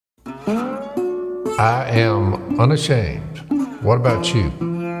I am unashamed. What about you?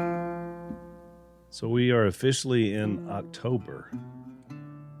 So we are officially in October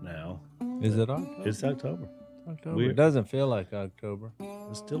now. Is it October? It's October. October. It doesn't feel like October.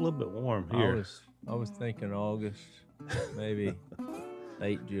 It's still a little bit warm here. I was thinking August, maybe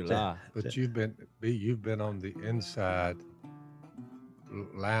late July. But you've been on the inside,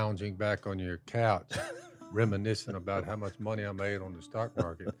 lounging back on your couch, reminiscing about how much money I made on the stock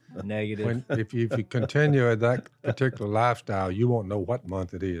market. Negative. If you continue at that particular lifestyle, you won't know what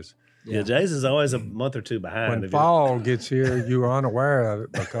month it is. Yeah, Jay's is always a month or two behind. When fall gets here, you're unaware of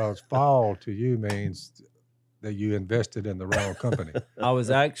it because fall to you means that you invested in the wrong company. I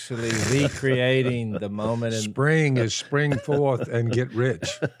was actually recreating the moment. Spring is spring forth and get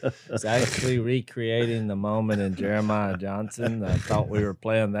rich. I was actually recreating the moment in Jeremiah Johnson. I thought we were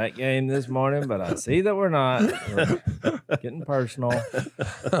playing that game this morning, but I see that we're not. We're getting personal.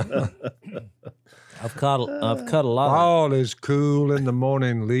 I've cut a lot. Fall is cool in the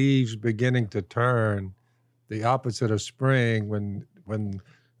morning, leaves beginning to turn. The opposite of spring when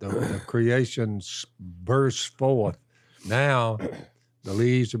the creation bursts forth. Now, the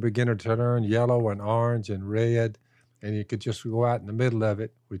leaves are beginning to turn yellow and orange and red, and you could just go out in the middle of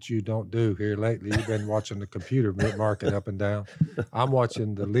it, which you don't do here lately. You've been watching the computer market up and down. I'm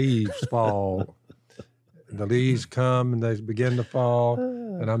watching the leaves fall. The leaves come and they begin to fall,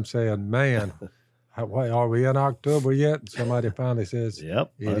 and I'm saying, man, are we in October yet? And somebody finally says,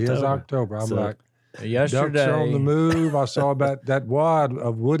 "Yep, it is October." I'm like, yesterday, ducks are on the move. I saw about that wad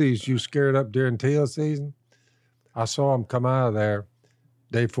of woodies you scared up during teal season. I saw them come out of there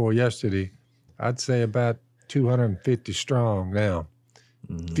day before yesterday. I'd say about 250 strong now.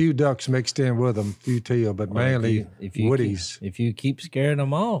 Mm-hmm. Few ducks mixed in with them, few teal, but mainly woodies. If you keep scaring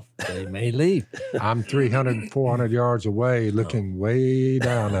them off, they may leave. I'm 300, 400 yards away, looking way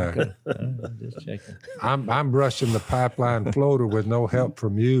down there. Just checking. I'm brushing the pipeline floater with no help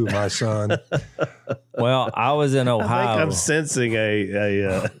from you, my son. Well, I was in Ohio. I think I'm sensing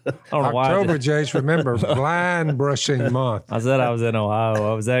a October, Jace. Remember, blind brushing month. I said I was in Ohio.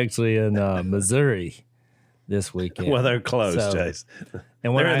 I was actually in Missouri this weekend. Well, they're close, Jace.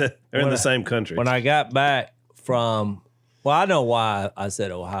 And they're in the same country. When I got back from, I know why I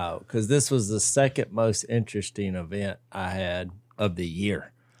said Ohio, because this was the second most interesting event I had of the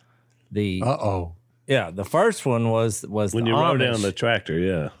year. Yeah, the first one was when you rode down the tractor,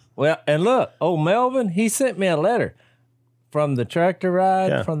 yeah. Well, and look, Melvin, he sent me a letter from the tractor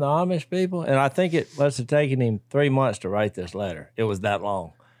ride from the Amish people, and I think it must have taken him 3 months to write this letter. It was that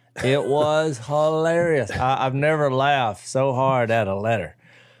long. It was hilarious. I've never laughed so hard at a letter.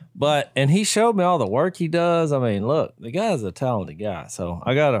 And he showed me all the work he does. I mean, look, the guy's a talented guy. So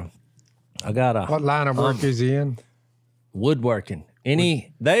I got a. What line of work is he in? Woodworking.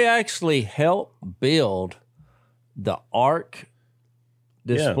 They actually help build the Ark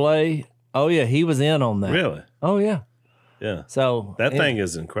display. Yeah. Oh yeah, he was in on that. Really? Oh yeah. Yeah. So that thing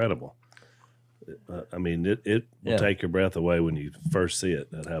is incredible. I mean, it will take your breath away when you first see it.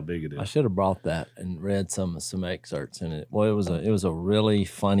 At how big it is. I should have brought that and read some excerpts in it. Well, it was a really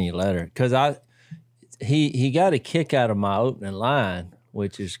funny letter because he got a kick out of my opening line,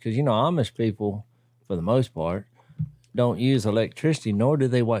 which is because Amish people, for the most part, don't use electricity nor do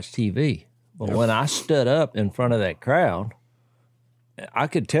they watch TV. But when I stood up in front of that crowd, I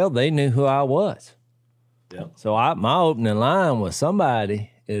could tell they knew who I was. Yeah. So my opening line was, somebody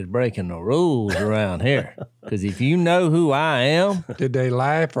is breaking the rules around here. Because if you know who I am. Did they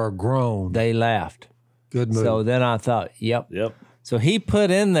laugh or groan? They laughed. Good move. So then I thought, yep. So he put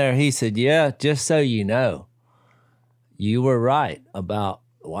in there, he said, yeah, just so you know, you were right about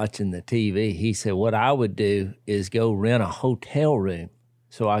watching the TV. He said, what I would do is go rent a hotel room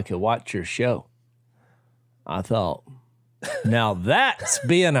so I could watch your show. I thought, now that's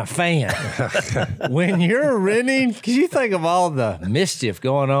being a fan. When you're renting, because you think of all the mischief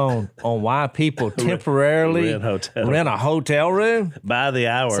going on why people temporarily rent a hotel room by the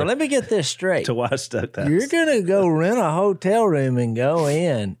hour. So let me get this straight. To watch DuckTales. You're going to go rent a hotel room and go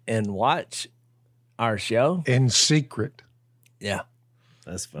in and watch our show? In secret. Yeah.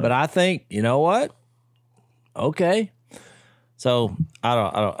 That's fun. But I think, you know what? Okay. So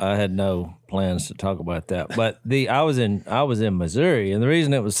I had no plans to talk about that. But I was in Missouri, and the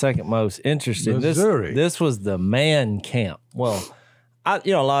reason it was second most interesting, this was the man camp. Well, a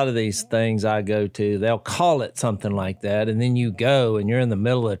lot of these things I go to, they'll call it something like that, and then you go and you're in the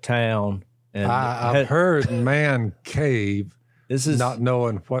middle of town. And I've heard man cave. This is not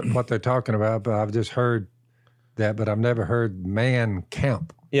knowing what they're talking about, but I've just heard that, but I've never heard man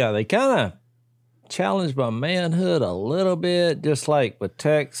camp. Yeah, they kind of challenged my manhood a little bit, just like with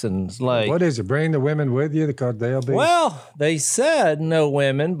Texans. Like, what is it? Bring the women with you because they'll be. well, they said no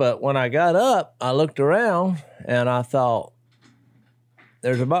women, but when I got up, I looked around and I thought,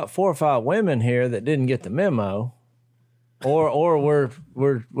 there's about 4 or 5 women here that didn't get the memo, or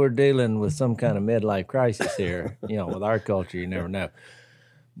we're dealing with some kind of midlife crisis here. You know, with our culture, you never know.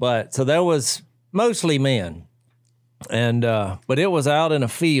 But so there was mostly men, and but it was out in a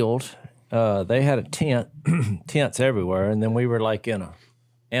field. They had a tent, tents everywhere, and then we were like in a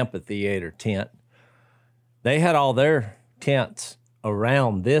amphitheater tent. They had all their tents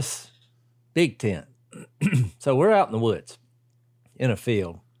around this big tent. So we're out in the woods, in a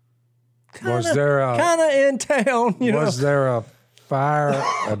field. Was there Kind of in town, you know? Was there a fire,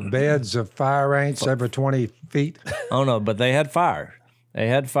 beds of fire ants every 20 feet? Oh no, but they had fires. They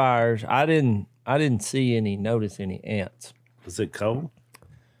had fires. I didn't notice any ants. Was it cold?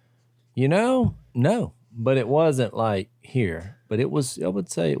 You know, no, but it wasn't like here. But it was. I would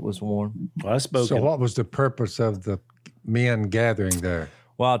say it was warm. Well, I spoke. So what was the purpose of the men gathering there?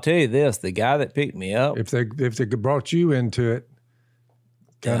 Well, I'll tell you this: the guy that picked me up. If they brought you into it,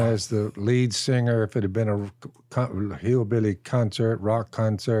 kind of as the lead singer, if it had been a hillbilly concert, rock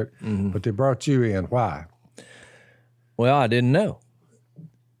concert, but they brought you in, why? Well, I didn't know,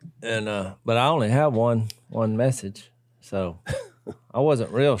 and but I only have one message, so I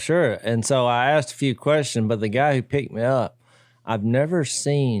wasn't real sure, and so I asked a few questions. But the guy who picked me up, I've never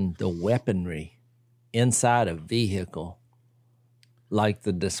seen the weaponry inside a vehicle like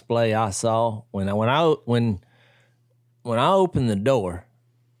the display I saw when I opened the door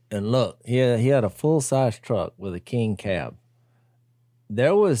and looked. He had a full-size truck with a king cab.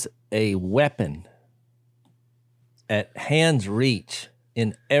 There was a weapon at hand's reach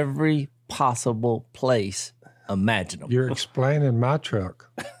in every possible place imaginable. You're explaining my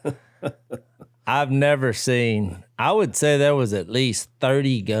truck. I've never seen, I would say there was at least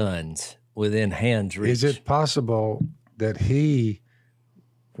 30 guns within hand's reach. Is it possible that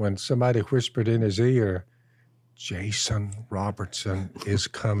when somebody whispered in his ear, Jason Robertson is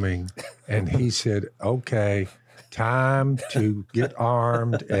coming, and he said, okay, time to get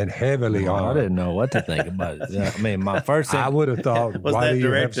armed and heavily armed. I didn't know what to think about it. I mean, my first thing, I would have thought, why do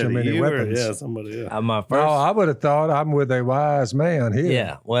you have so many weapons? Yeah, somebody else. my first, No, I would have thought I'm with a wise man here.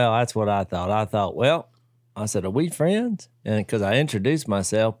 yeah, well, that's what I thought. I thought, well, I said, are we friends? And because I introduced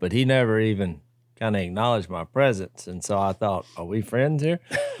myself, but he never even kind of acknowledged my presence. And so I thought, are we friends here?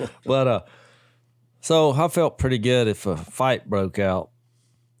 But so I felt pretty good if a fight broke out.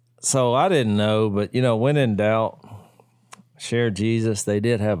 So I didn't know, but when in doubt, share Jesus. They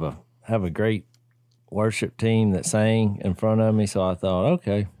did have a great worship team that sang in front of me. So I thought,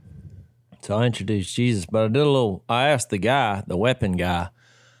 okay. So I introduced Jesus, but I asked the guy, the weapon guy,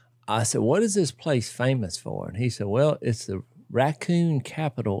 I said, what is this place famous for? And he said, well, it's the raccoon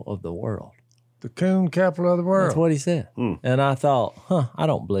capital of the world. The coon capital of the world. That's what he said. And I thought, I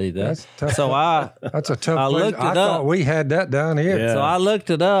don't believe that. That's tough. So That's a tough I place. looked it I up. thought we had that down here. Yeah. So I looked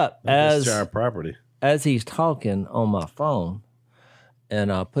it up It's our property. as he's talking on my phone,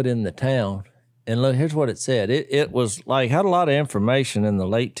 and I put in the town. And look, here's what it said. It was like, had a lot of information in the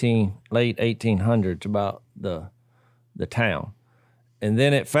late 1800s about the town. And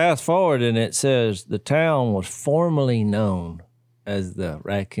then it fast forward and it says the town was formerly known as the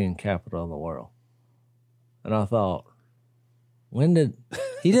raccoon capital of the world. And I thought,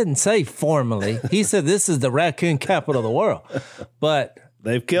 he didn't say formerly. He said this is the raccoon capital of the world. But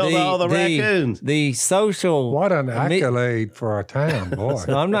They've killed all the raccoons. The social. What an accolade for a town, boy.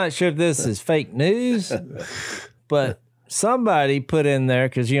 So I'm not sure if this is fake news, but somebody put in there,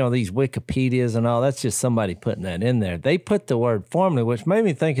 because, these Wikipedias and all, that's just somebody putting that in there. They put the word formerly, which made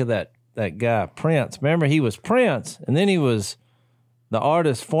me think of that guy, Prince. Remember, he was Prince, and then he was the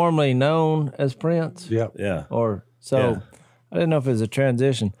artist formerly known as Prince. Yep. Yeah. I didn't know if it was a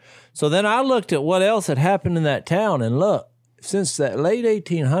transition. So then I looked at what else had happened in that town, and look, since that late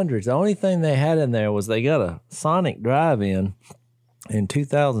 1800s, the only thing they had in there was they got a Sonic drive-in in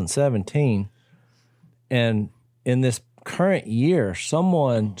 2017, and in this current year,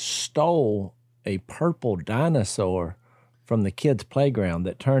 someone stole a purple dinosaur from the kids' playground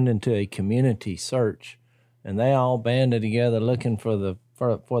that turned into a community search, and they all banded together looking for the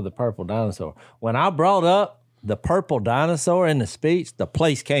purple dinosaur. When I brought up the purple dinosaur in the speech, the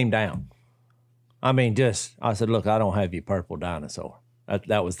place came down. I mean, I said, look, I don't have your purple dinosaur.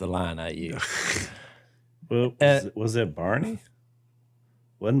 That was the line I used. Well, was it Barney?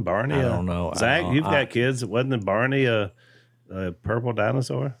 Wasn't Barney? I don't know. Zach, you've got kids. Wasn't Barney a purple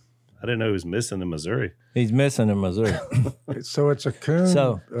dinosaur? I didn't know he was missing in Missouri. He's missing in Missouri. So it's a coon.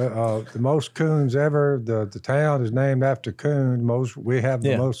 So- the most coons ever. The town is named after coon. We have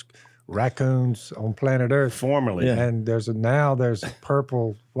the most raccoons on planet Earth. Formerly. Yeah. And there's a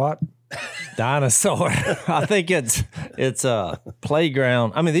purple what? Dinosaur. I think it's a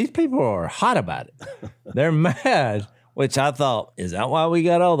playground. I mean, these people are hot about it. They're mad, which I thought, is that why we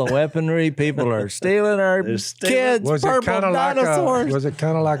got all the weaponry? People are stealing our kids' purple dinosaurs. Was it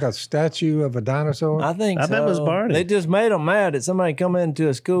kind of like a statue of a dinosaur? I think I bet it was Barney. They just made them mad that somebody come into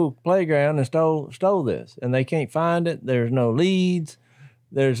a school playground and stole this, and they can't find it. There's no leads.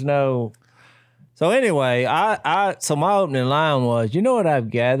 There's no. So anyway, so my opening line was, you know what I've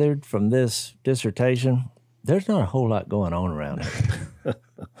gathered from this dissertation? There's not a whole lot going on around here.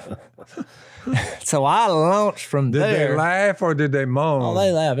 So I launched from Did there. they laugh or did they moan? Oh,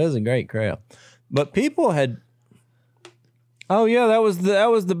 they laughed. It was a great crowd. But people had, oh yeah, that was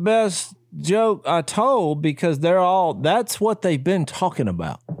the best joke I told, because that's what they've been talking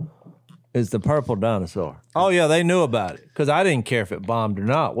about, is the purple dinosaur. Oh yeah, they knew about it, because I didn't care if it bombed or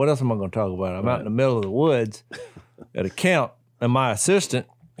not. What else am I going to talk about? I'm out in the middle of the woods at a camp, and my assistant,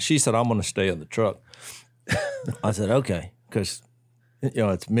 she said, I'm going to stay in the truck. I said, okay, because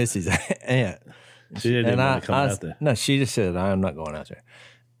it's Missy's aunt. She didn't even want to come out there. No, she just said, I am not going out there.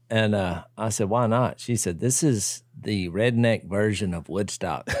 And I said, why not? She said, this is the redneck version of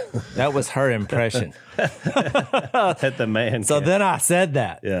Woodstock. That was her impression. At the man. So camp. then I said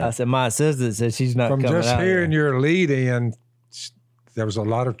that. Yeah. I said, my assistant said she's not From coming just out hearing there. your lead in, there was a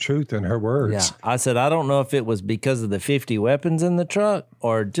lot of truth in her words. Yeah. I said, I don't know if it was because of the 50 weapons in the truck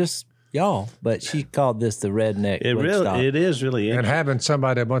or just y'all, but she called this the redneck Woodstock. It is really And interesting. having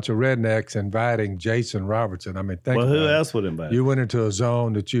somebody, a bunch of rednecks inviting Jason Robertson. I mean, think Well, about who it. else would invite? You went into a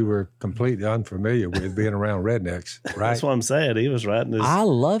zone that you were completely unfamiliar with, being around rednecks, right? That's what I'm saying. He was right in his. I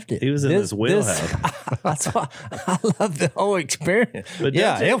loved it. He was in his wheelhouse. That's why I love the whole experience. But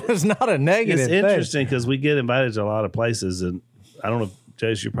Yeah, that's it was not a negative It's thing. interesting because we get invited to a lot of places, and I don't know if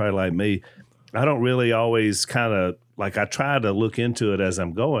Jace, you're probably like me. I don't really always kind of like, I try to look into it as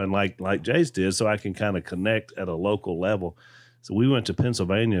I'm going, like Jace did, so I can kind of connect at a local level. So we went to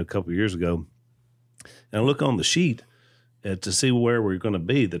Pennsylvania a couple of years ago, and I look on the sheet to see where we're going to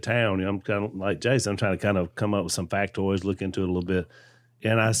be, the town. I'm kind of like Jace. I'm trying to kind of come up with some factoids, look into it a little bit,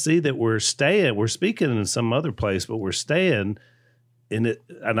 and I see that we're speaking in some other place, but we're staying in it.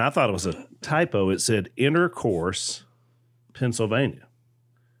 And I thought it was a typo. It said Intercourse, Pennsylvania.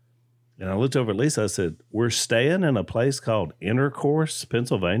 And I looked over at Lisa. I said, we're staying in a place called Intercourse,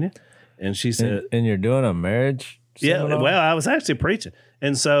 Pennsylvania. And she said, And you're doing a marriage yeah, seminar? well, I was actually preaching.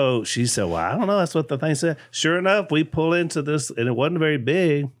 And so she said, well, I don't know. That's what the thing said. Sure enough, we pull into this, and it wasn't very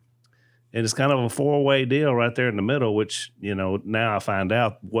big. And it's kind of a four-way deal right there in the middle, which, now I find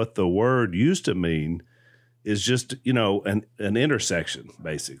out what the word used to mean is just, an intersection,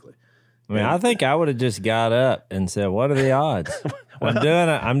 basically. I mean, I think I would have just got up and said, what are the odds?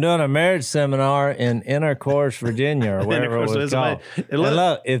 I'm doing a marriage seminar in Intercourse, Virginia, or wherever it was called. And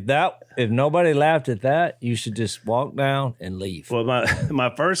look, if nobody laughed at that, you should just walk down and leave. Well,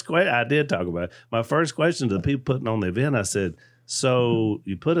 my first question, I did talk about it. My first question to the people putting on the event, I said, so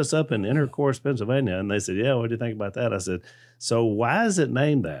you put us up in Intercourse, Pennsylvania. And they said, yeah, what do you think about that? I said, so why is it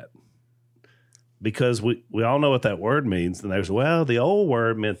named that? Because we all know what that word means. And they said, well, the old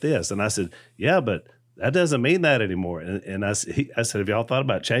word meant this. And I said, yeah, but that doesn't mean that anymore. And I said, have y'all thought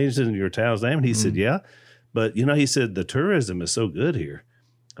about changing your town's name? And he said, yeah. But, he said, the tourism is so good here.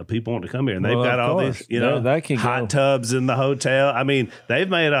 People want to come here. And they've got all these, that can hot go. tubs in the hotel. I mean, they've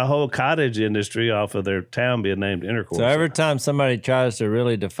made a whole cottage industry off of their town being named Intercourse. So every time somebody tries to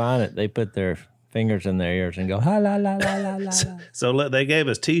really define it, they put their fingers in their ears and go, ha, la, la, la, la, la. So look, they gave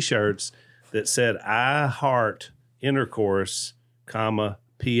us T-shirts that said, I heart Intercourse, PA.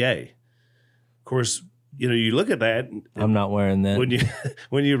 Of course, you look at that. I'm not wearing that.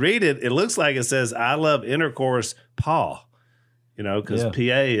 When you read it, it looks like it says, I love Intercourse, Paul. Because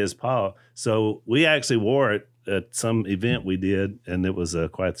PA is Paul. So we actually wore it at some event we did, and it was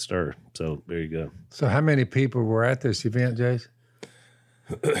quite the stir. So there you go. So how many people were at this event, Jace?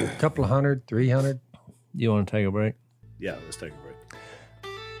 A couple of 100, 300? You want to take a break? Yeah, let's take a break.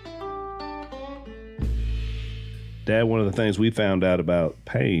 Dad, one of the things we found out about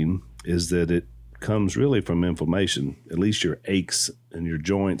pain is that it comes really from inflammation, at least your aches and your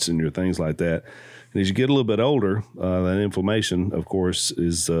joints and your things like that. And as you get a little bit older, that inflammation, of course,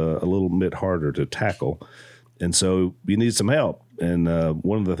 is a little bit harder to tackle. And so you need some help. And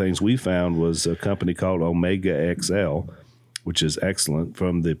one of the things we found was a company called Omega XL. which is excellent,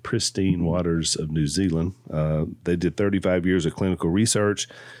 from the pristine waters of New Zealand. They did 35 years of clinical research,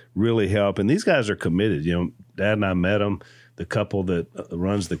 really help. And these guys are committed. Dad and I met them, the couple that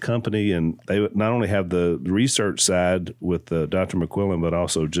runs the company, and they not only have the research side with Dr. McQuillan, but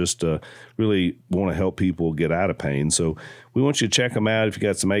also just really want to help people get out of pain. So we want you to check them out. If you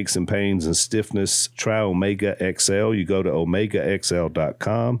got some aches and pains and stiffness, try Omega XL. You go to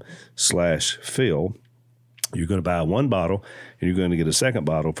omegaxl.com/Phil. You're going to buy one bottle, and you're going to get a second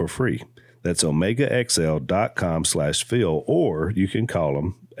bottle for free. That's omegaxl.com/Phil, or you can call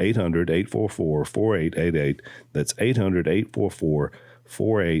them 800-844-4888. That's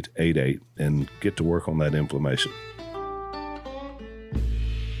 800-844-4888, and get to work on that inflammation.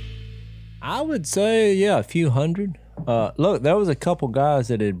 I would say, a few hundred. Look, there was a couple guys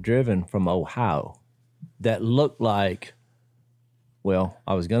that had driven from Ohio that looked like, well,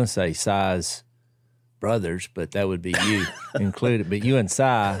 I was going to say size brothers, but that would be you included. But you and Si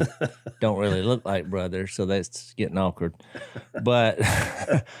don't really look like brothers, so that's getting awkward. But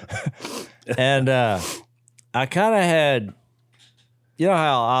and I kind of had,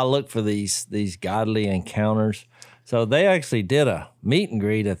 how I look for these godly encounters. So they actually did a meet and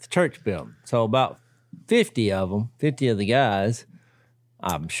greet at the church building. So about 50 of the guys,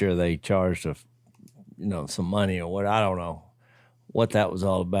 I'm sure they charged some money or what, I don't know what that was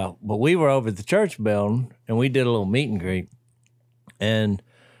all about. But we were over at the church building, and we did a little meet and greet. And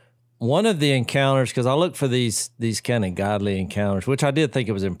one of the encounters, because I look for these kind of godly encounters, which I did think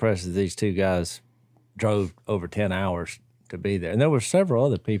it was impressive. These two guys drove over 10 hours to be there. And there were several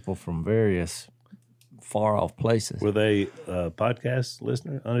other people from various far-off places. Were they podcast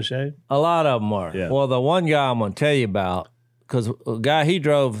listener, Unashamed? A lot of them are. Yeah. Well, the one guy I'm going to tell you about, because a guy, he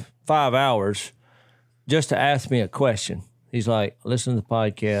drove 5 hours just to ask me a question. He's like, listen to the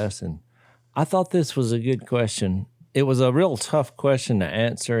podcast, and I thought this was a good question. It was a real tough question to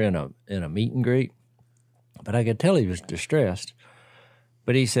answer in a meet and greet, but I could tell he was distressed.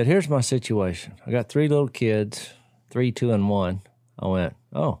 But he said, here's my situation. I got 3 little kids, 3, 2, and 1. I went,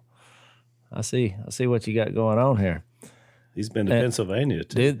 oh, I see what you got going on here. He's been to Pennsylvania,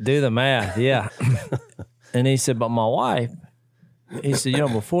 too. Do the math, yeah. And he said, but my wife, he said,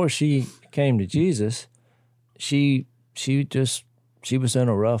 before she came to Jesus, she was in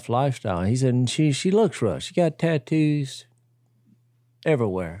a rough lifestyle. He said, and she looks rough. She got tattoos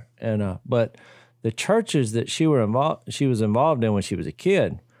everywhere. And but the churches that she was involved in when she was a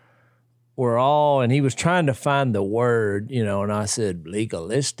kid were all, and he was trying to find the word, and I said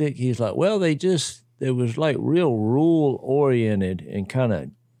legalistic. He's like, well, it was like real rule oriented and kind of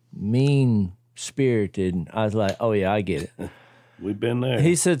mean spirited. And I was like, oh yeah, I get it. We've been there.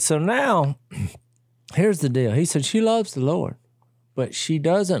 He said, so now here's the deal. He said, she loves the Lord, but she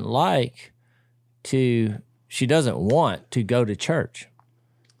doesn't want to go to church.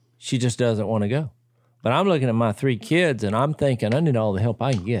 She just doesn't want to go. But I'm looking at my 3 kids, and I'm thinking, I need all the help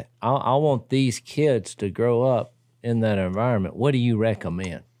I can get. I want these kids to grow up in that environment. What do you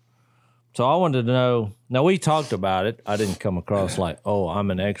recommend? So I wanted to know, now we talked about it. I didn't come across like, oh, I'm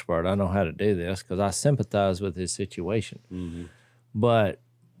an expert. I know how to do this, because I sympathize with his situation. Mm-hmm. But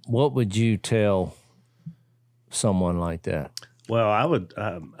what would you tell someone like that? Well,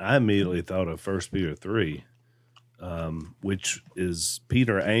 I immediately thought of 1 Peter 3, which is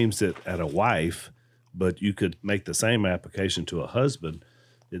Peter aims it at a wife, but you could make the same application to a husband.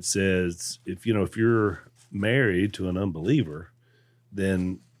 It says, if you're married to an unbeliever,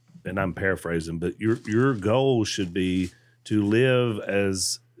 then, and I'm paraphrasing, but your goal should be to live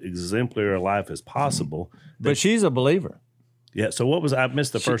as exemplary a life as possible. But she's a believer. Yeah. So I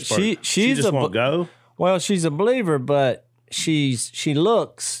missed the first part. She just won't go. Well, she's a believer, but she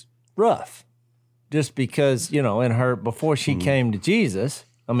looks rough, just because in her before she came to Jesus.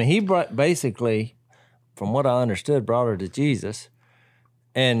 I mean, he basically, from what I understood, brought her to Jesus,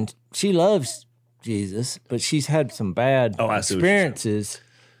 and she loves Jesus, but she's had some bad experiences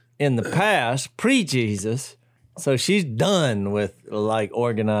in the past, pre-Jesus, so she's done with like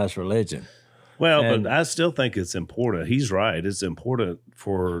organized religion. Well, but I still think it's important. He's right. It's important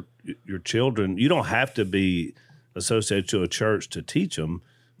for your children. You don't have to be associated to a church to teach them,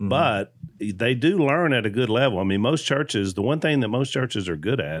 but they do learn at a good level. I mean, most churches, the one thing that most churches are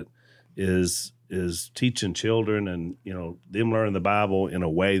good at is teaching children and, them learning the Bible in a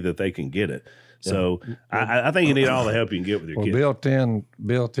way that they can get it. So I think you need all the help you can get with your kids.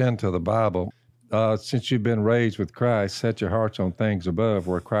 Built into the Bible, since you've been raised with Christ, set your hearts on things above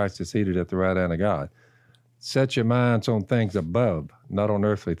where Christ is seated at the right hand of God. Set your minds on things above, not on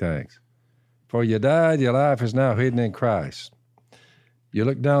earthly things. For you died, your life is now hidden in Christ. You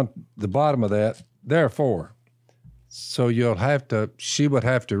look down the bottom of that, therefore, So she would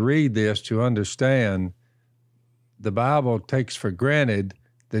have to read this to understand the Bible takes for granted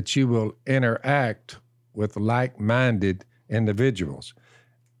that you will interact with like-minded individuals.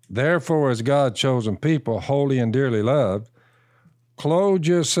 Therefore, as God's chosen people, holy and dearly loved, clothe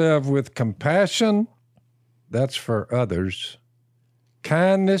yourself with compassion, that's for others,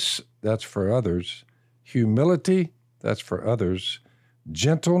 kindness, that's for others, humility, that's for others,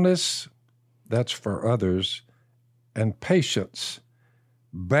 gentleness, that's for others, and patience.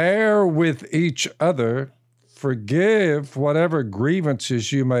 Bear with each other, forgive whatever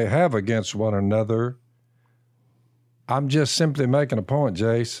grievances you may have against one another. I'm just simply making a point,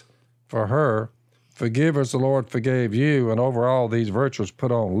 Jace, for her. Forgive as the Lord forgave you, and over all these virtues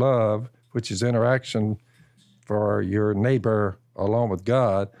put on love, which is interaction for your neighbor along with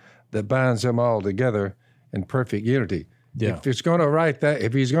God, that binds them all together in perfect unity. Yeah. If he's going to write that,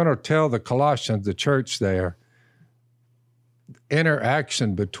 if he's going to tell the Colossians, the church there,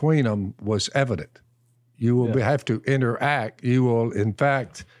 interaction between them was evident. You will have to interact. You will, in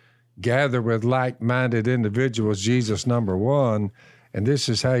fact, gather with like-minded individuals, Jesus number one, and this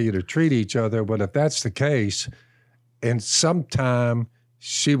is how you're to treat each other. But if that's the case, and sometime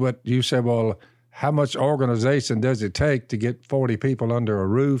you say, well, how much organization does it take to get 40 people under a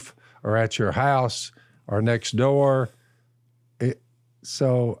roof or at your house or next door?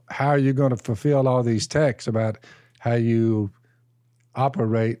 So how are you going to fulfill all these texts about how you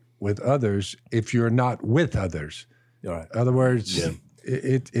operate with others if you're not with others? All right. In other words,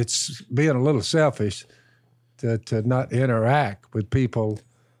 it's being a little selfish to not interact with people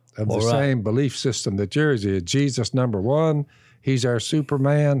of the same belief system that yours is. Jesus number one, he's our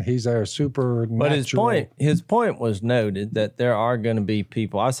Superman, he's our supernatural. But his point was noted that there are going to be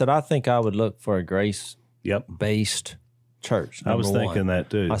people. I said, I think I would look for a grace-based church. I was thinking that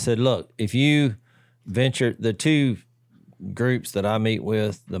too. I said, look, if you venture, the two groups that I meet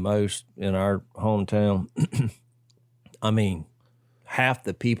with the most in our hometown, I mean, half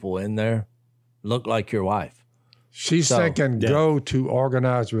the people in there look like your wife. She's thinking go to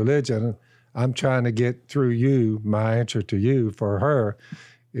organized religion. I'm trying to get through you. My answer to you for her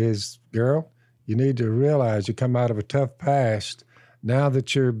is, girl, you need to realize you come out of a tough past. Now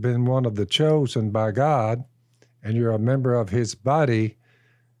that you've been one of the chosen by God and you're a member of his body,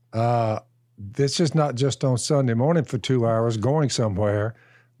 this is not just on Sunday morning for 2 hours going somewhere.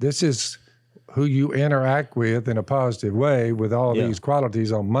 This is who you interact with in a positive way with all these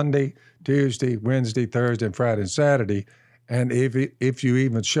qualities on Monday, Tuesday, Wednesday, Thursday, and Friday and Saturday. And if you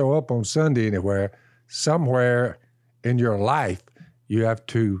even show up on Sunday anywhere, somewhere in your life, you have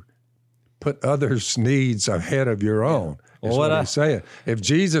to put others' needs ahead of your own. That's what he's saying. If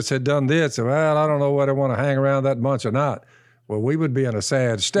Jesus had done this, well, I don't know whether I want to hang around that much or not. Well, we would be in a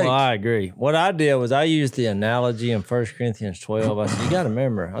sad state. Well, I agree. What I did was I used the analogy in 1 Corinthians 12. I said, you got to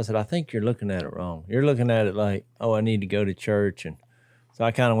remember, I said, I think you're looking at it wrong. You're looking at it like, oh, I need to go to church. And so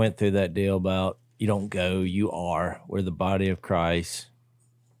I kind of went through that deal about you don't go, you are. We're the body of Christ.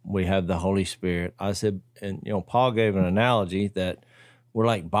 We have the Holy Spirit. I said, and Paul gave an analogy that we're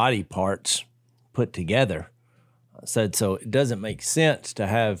like body parts put together. I said, so it doesn't make sense to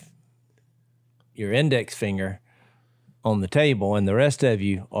have your index finger on the table and the rest of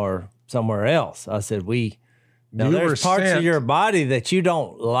you are somewhere else. I said, there's parts of your body that you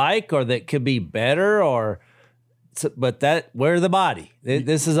don't like or that could be better but we're the body.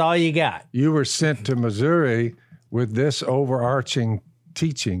 This is all you got. You were sent to Missouri with this overarching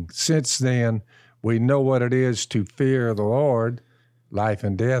teaching. Since then, we know what it is to fear the Lord. Life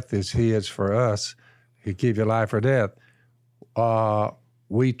and death is his for us. He give you life or death.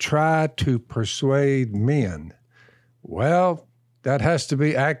 We try to persuade men. Well, that has to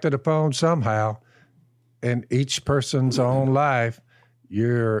be acted upon somehow. In each person's own life,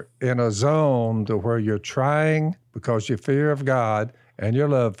 you're in a zone to where you're trying, because your fear of God and your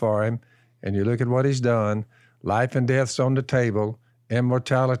love for him, and you look at what he's done, life and death's on the table,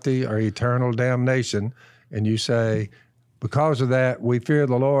 immortality or eternal damnation, and you say, because of that, we fear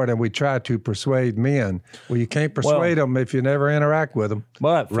the Lord and we try to persuade men. Well, you can't persuade them if you never interact with them.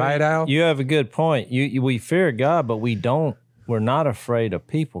 But right, Al? You have a good point. We fear God, but we're not afraid of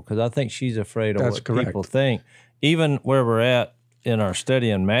people, because I think she's afraid of what people think. Even where we're at in our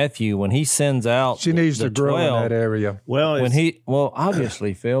study in Matthew, when he sends out she needs to grow 12, in that area. Well,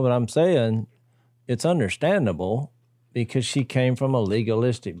 obviously, Phil, but I'm saying it's understandable, because she came from a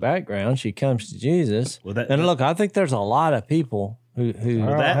legalistic background. She comes to Jesus. And look, I think there's a lot of people who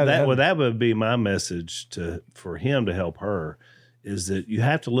that would be my message for him to help her, is that you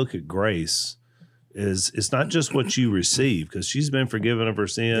have to look at grace is it's not just what you receive, because she's been forgiven of her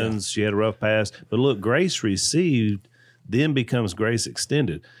sins. She had a rough past. But look, grace received then becomes grace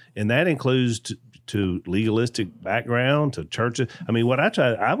extended. And that includes to legalistic background, to churches. I mean,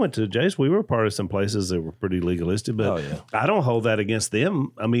 I went to Jay's, we were part of some places that were pretty legalistic, but I don't hold that against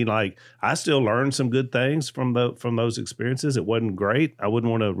them. I mean, like, I still learned some good things from those experiences. It wasn't great. I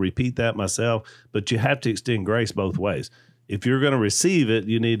wouldn't want to repeat that myself, but you have to extend grace both ways. If you're going to receive it,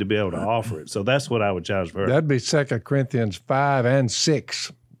 you need to be able to offer it. So that's what I would challenge her. That'd be 2 Corinthians 5 and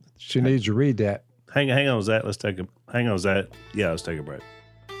 6. She needs to read that. Hang on, Zach. Hang on, Zach. Yeah, let's take a break.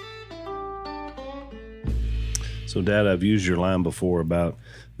 So, Dad, I've used your line before about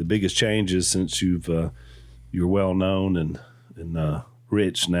the biggest changes since you're well known and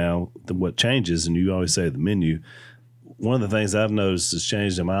rich now. What changes, and you always say the menu. One of the things I've noticed has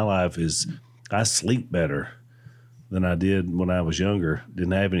changed in my life is I sleep better than I did when I was younger.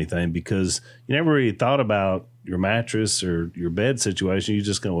 Didn't have anything, because you never really thought about your mattress or your bed situation. You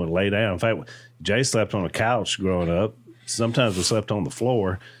just going to lay down. In fact, Jay slept on a couch growing up. Sometimes we slept on the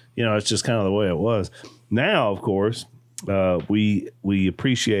floor. You know, it's just kind of the way it was. Now, of course, we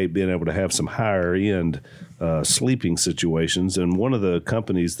appreciate being able to have some higher end sleeping situations. And one of the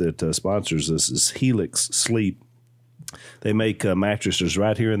companies that sponsors us is Helix Sleep. They make mattresses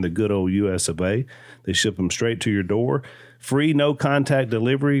right here in the good old U.S. of A. They ship them straight to your door. Free no-contact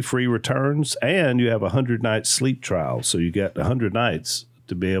delivery, free returns, and you have a 100-night sleep trial. So you got 100 nights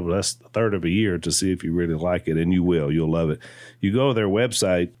to be able, that's a third of a year, to see if you really like it, and you will. You'll love it. You go to their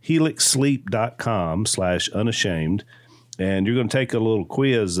website, helixsleep.com/unashamed, and you're going to take a little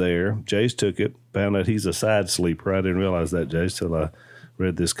quiz there. Jace took it, found out he's a side sleeper. I didn't realize that, Jace, till I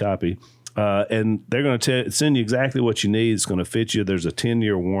read this copy. And they're going to send you exactly what you need. It's going to fit you. There's a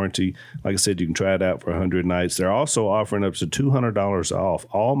 10-year warranty. Like I said, you can try it out for 100 nights. They're also offering up to $200 off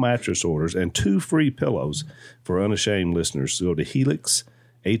all mattress orders and 2 free pillows for Unashamed listeners. So go to Helix,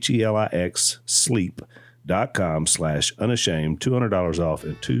 HELIX, sleep.com/unashamed, $200 off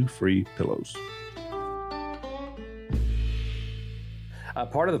and 2 free pillows.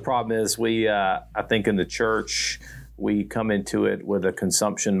 Part of the problem is I think in the church, we come into it with a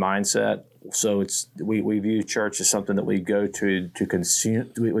consumption mindset. So we view church as something that we go to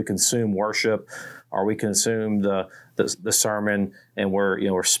consume. We consume worship, or we consume the sermon, and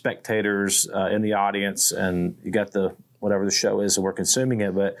we're spectators in the audience, and you got whatever the show is, and we're consuming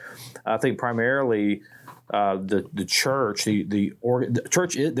it. But I think primarily the church, the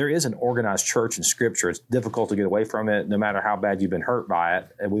church, there is an organized church in Scripture. It's difficult to get away from it, no matter how bad you've been hurt by it.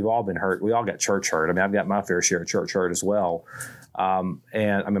 And we've all been hurt. We all got church hurt. I mean, I've got my fair share of church hurt as well. And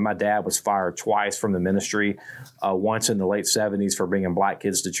I mean, my dad was fired twice from the ministry, once in the late 70s for bringing black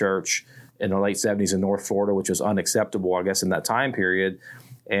kids to church in the late 70s in North Florida, which was unacceptable, I guess, in that time period.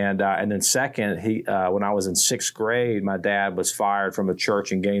 And then second, when I was in 6th grade, my dad was fired from a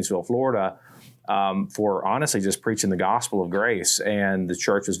church in Gainesville, Florida, for honestly just preaching the gospel of grace. And the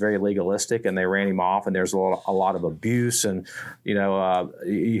church was very legalistic, and they ran him off, and there's a lot of abuse. And,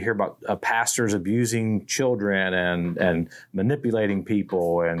 you hear about pastors abusing children and manipulating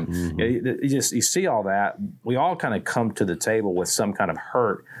people. And you see all that. We all kind of come to the table with some kind of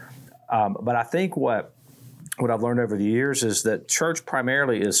hurt. But I think what I've learned over the years is that church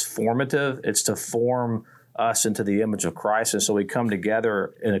primarily is formative. It's to form us into the image of Christ. And so we come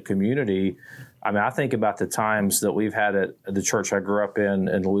together in a community. I mean, I think about the times that we've had at the church I grew up in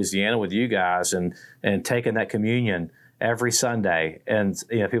Louisiana with you guys, and taking that communion every Sunday. And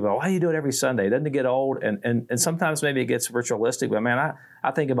people go, why do you do it every Sunday? Doesn't it get old? And sometimes maybe it gets ritualistic. But man,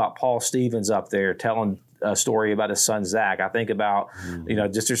 I think about Paul Stevens up there telling a story about his son Zach. I think about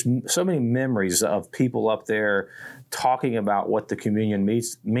just there's so many memories of people up there talking about what the communion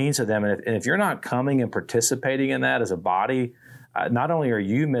means to them. And if you're not coming and participating in that as a body, not only are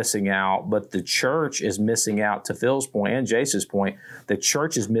you missing out, but the church is missing out. To Phil's point and Jace's point, the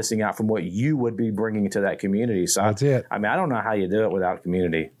church is missing out from what you would be bringing to that community. So that's it. I mean, I don't know how you do it without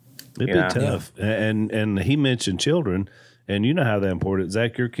community. It'd be tough. Yeah. And he mentioned children, and you know how that important.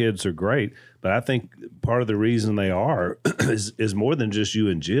 Zach, your kids are great, but I think part of the reason they are is more than just you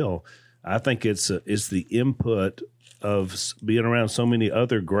and Jill. I think it's the input of being around so many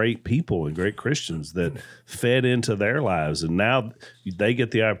other great people and great Christians that fed into their lives. And now they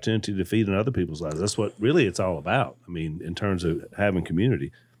get the opportunity to feed in other people's lives. That's what really it's all about. I mean, in terms of having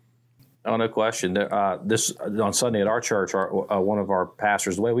community. Oh, no question. This on Sunday at our church, one of our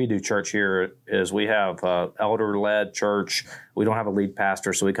pastors, the way we do church here is we have elder-led church. We don't have a lead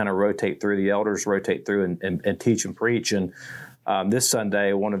pastor, so we kind of rotate through. The elders rotate through and teach and preach. And this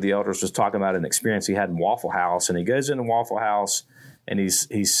Sunday, one of the elders was talking about an experience he had in Waffle House, and he goes into Waffle House, and he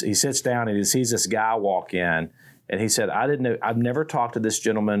sits down and he sees this guy walk in, and he said, I've never talked to this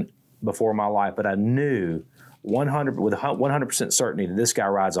gentleman before in my life, but I knew 100% certainty that this guy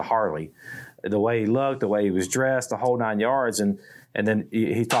rides a Harley. The way he looked, the way he was dressed, the whole 9 yards. And then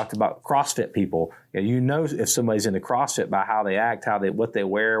he talked about CrossFit people. You know if somebody's into CrossFit by how they act, what they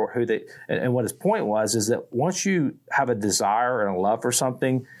wear, and what his point was is that once you have a desire and a love for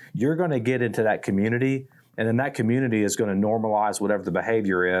something, you're going to get into that community, and then that community is going to normalize whatever the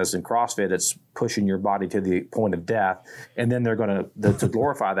behavior is. In CrossFit, it's pushing your body to the point of death, and then they're going to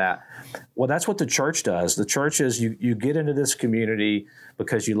glorify that. Well, that's what the church does. The church is you get into this community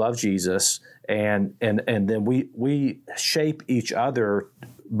because you love Jesus, and then we shape each other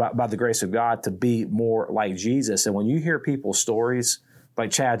by the grace of God to be more like Jesus. And when you hear people's stories,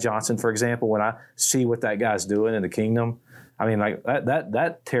 like Chad Johnson, for example, when I see what that guy's doing in the kingdom, I mean, like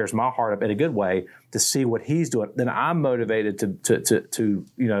that tears my heart up in a good way to see what he's doing. Then I'm motivated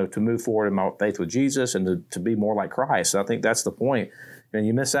to move forward in my faith with Jesus and to be more like Christ. I think that's the point. And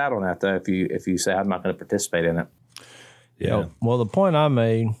you miss out on that though if you say I'm not going to participate in it. Yeah. Well, the point I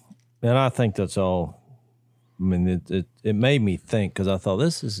made, and I think that's all. I mean, it made me think, because I thought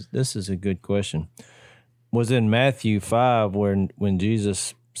this is a good question. Was in Matthew 5 when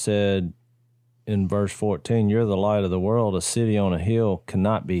Jesus said in verse 14, "You're the light of the world. A city on a hill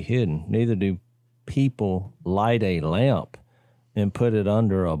cannot be hidden. Neither do people light a lamp and put it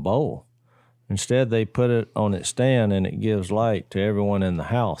under a bowl. Instead, they put it on its stand, and it gives light to everyone in the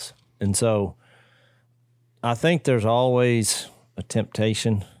house." And so I think there's always a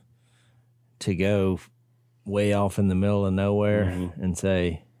temptation to go way off in the middle of nowhere and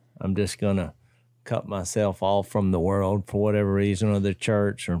say, I'm just going to cut myself off from the world for whatever reason, or the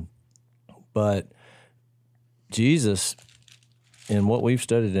church. But Jesus, in what we've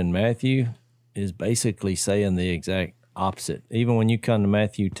studied in Matthew, is basically saying the exact opposite. Even when you come to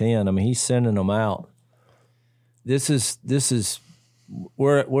Matthew 10, I mean, he's sending them out.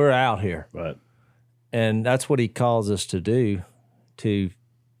 We're out here. Right. And that's what he calls us to do, to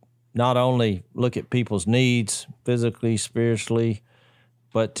not only look at people's needs physically, spiritually,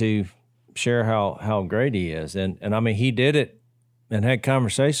 but to share how great he is. And I mean, he did it and had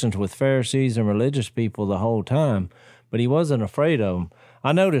conversations with Pharisees and religious people the whole time, but he wasn't afraid of them.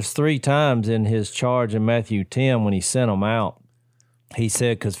 I noticed 3 times in his charge in Matthew 10 when he sent them out, he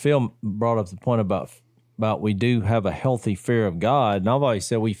said, because Phil brought up the point about we do have a healthy fear of God. And I've always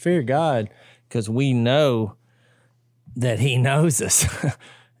said we fear God because we know that he knows us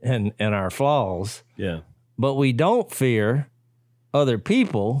and our flaws. Yeah. But we don't fear other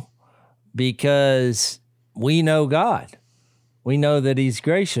people because we know God. We know that he's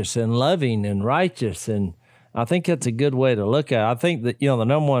gracious and loving and righteous. And I think that's a good way to look at it. I think that, the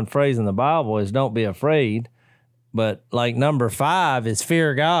number one phrase in the Bible is don't be afraid. But like number 5 is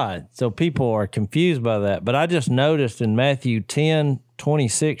fear God. So people are confused by that. But I just noticed in Matthew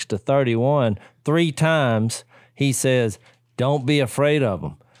 10:26-31, 3 times he says, don't be afraid of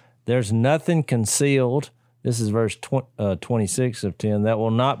them. There's nothing concealed. This is verse 26 of 10, that will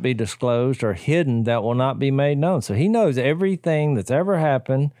not be disclosed, or hidden that will not be made known. So he knows everything that's ever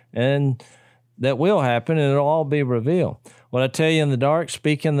happened and that will happen, and it'll all be revealed. What I tell you in the dark,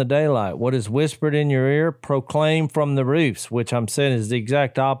 speak in the daylight. What is whispered in your ear, proclaim from the roofs, which I'm saying is the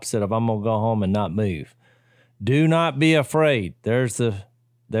exact opposite of I'm going to go home and not move. Do not be afraid. There's the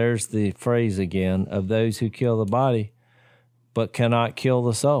phrase again of those who kill the body but cannot kill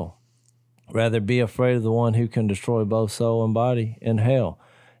the soul. Rather be afraid of the one who can destroy both soul and body in hell.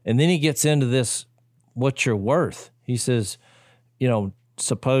 And then he gets into this, what you're worth. He says,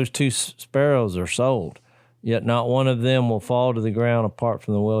 suppose 2 sparrows are sold, yet not one of them will fall to the ground apart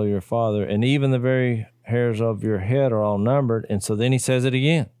from the will of your Father. And even the very hairs of your head are all numbered. And so then he says it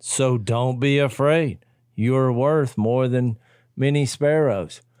again. So don't be afraid. You are worth more than many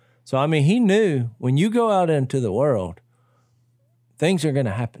sparrows. So, I mean, he knew when you go out into the world, things are going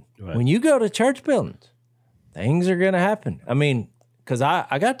to happen. Right. When you go to church buildings, things are going to happen. I mean, because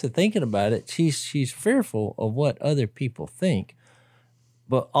I got to thinking about it. She's fearful of what other people think.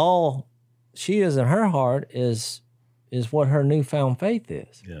 But all she is in her heart is what her newfound faith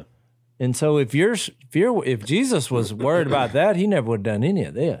is. Yeah. And so if Jesus was worried about that, he never would have done any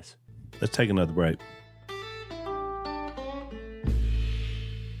of this. Let's take another break.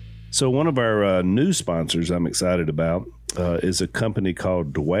 So one of our new sponsors I'm excited about is a company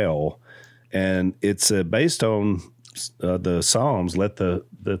called Dwell, and it's based on the Psalms. Let the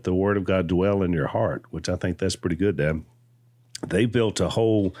Word of God dwell in your heart, which I think that's pretty good, Dan. They built a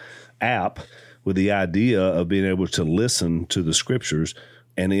whole app with the idea of being able to listen to the scriptures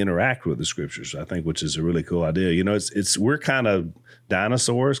and interact with the scriptures, I think, which is a really cool idea. You know, we're kind of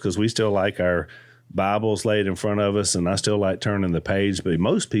dinosaurs because we still like our Bibles laid in front of us, and I still like turning the page, but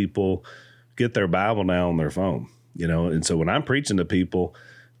most people get their Bible now on their phone, you know, and so when I'm preaching to people,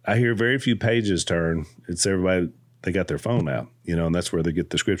 I hear very few pages turn. It's everybody, they got their phone out, you know, and that's where they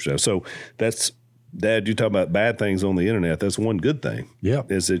get the scripture out. So that's, Dad, you talk about bad things on the internet. That's one good thing. Yeah.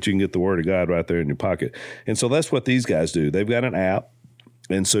 Is that you can get the Word of God right there in your pocket. And so that's what these guys do. They've got an app.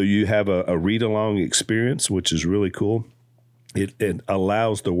 And so you have a read-along experience, which is really cool. It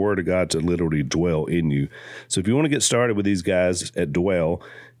allows the Word of God to literally dwell in you. So if you want to get started with these guys at Dwell,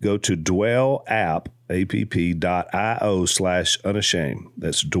 go to dwellapp.io/unashamed.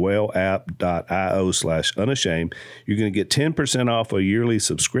 That's dwellapp.io/unashamed. You're going to get 10% off a yearly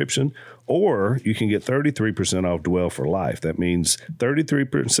subscription, or you can get 33% off Dwell for life. That means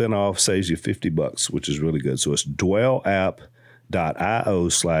 33% off saves you $50, which is really good. So it's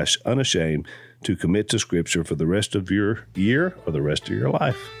dwellapp.io/unashamed to commit to Scripture for the rest of your year or the rest of your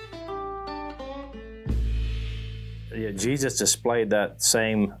life. Yeah, Jesus displayed that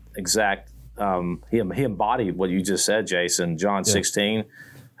same exact. He embodied what you just said, Jason. John 16.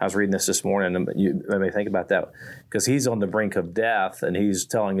 I was reading this morning, and you made me think about that because he's on the brink of death, and he's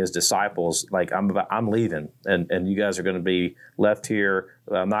telling his disciples, "Like I'm leaving, and you guys are going to be left here.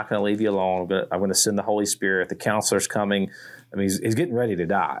 I'm not going to leave you alone. I'm going to send the Holy Spirit. The Counselor's coming." I mean, he's getting ready to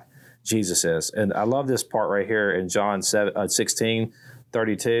die. Jesus is, and I love this part right here in John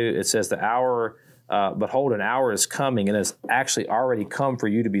 16:32. It says, "The hour." Behold, an hour is coming and has actually already come for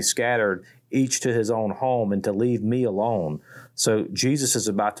you to be scattered, each to his own home, and to leave me alone. So Jesus is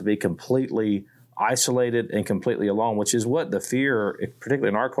about to be completely isolated and completely alone, which is what the fear, particularly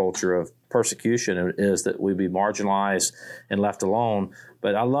in our culture, of persecution is, that we be marginalized and left alone.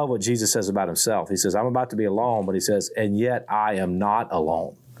 But I love what Jesus says about himself. He says, I'm about to be alone, but he says, and yet I am not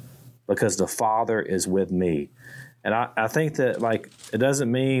alone because the Father is with me. And I think that, like, it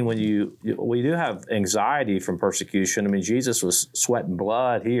doesn't mean we do have anxiety from persecution. I mean, Jesus was sweating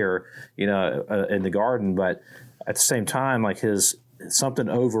blood here, you know, in the garden, but at the same time, like, something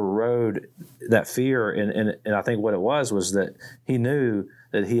overrode that fear. And I think what it was that he knew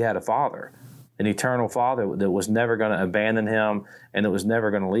that he had a Father, an eternal Father that was never going to abandon him and that was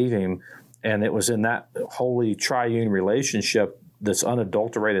never going to leave him. And it was in that holy triune relationship, this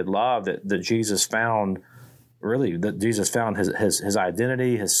unadulterated love that Jesus found. Really, that Jesus found his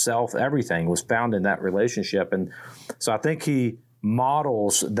identity, his self, everything was found in that relationship. And so I think he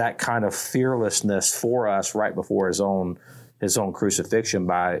models that kind of fearlessness for us right before his own crucifixion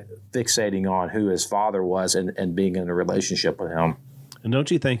by fixating on who his Father was and being in a relationship with him. And don't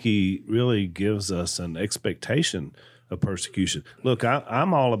you think he really gives us an expectation of persecution? Look,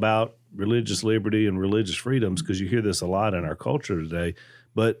 I'm all about religious liberty and religious freedoms because you hear this a lot in our culture today.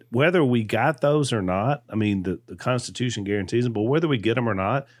 But whether we got those or not, I mean, the Constitution guarantees them, but whether we get them or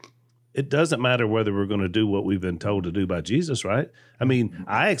not, it doesn't matter whether we're going to do what we've been told to do by Jesus, right? I mean,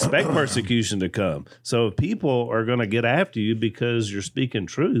 I expect persecution to come. So if people are going to get after you because you're speaking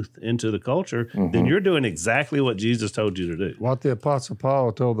truth into the culture, then you're doing exactly what Jesus told you to do. What the Apostle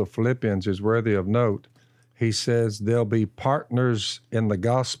Paul told the Philippians is worthy of note. He says they'll be partners in the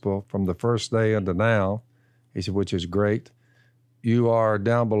gospel from the first day unto now, he said, which is great. You are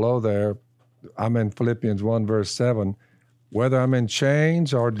down below there. I'm in Philippians 1, verse 7. Whether I'm in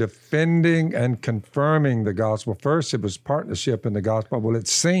chains or defending and confirming the gospel. First, it was partnership in the gospel. Well,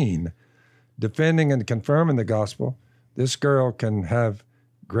 it's seen. Defending and confirming the gospel. This girl can have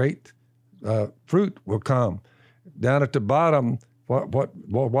great fruit will come. Down at the bottom,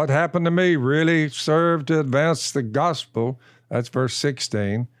 what happened to me really served to advance the gospel. That's verse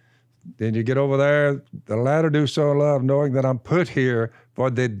 16. Then you get over there, the latter do so in love, knowing that I'm put here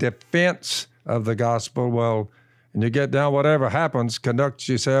for the defense of the gospel. Well, and you get down, whatever happens, conduct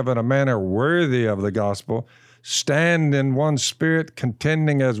yourself in a manner worthy of the gospel. Stand in one spirit,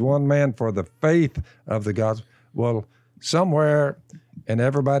 contending as one man for the faith of the gospel. Well, somewhere in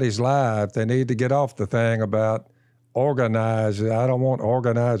everybody's life, they need to get off the thing about organized. I don't want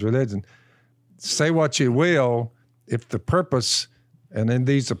organized religion. Say what you will, if the purpose. And in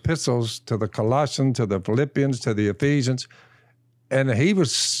these epistles to the Colossians, to the Philippians, to the Ephesians, and he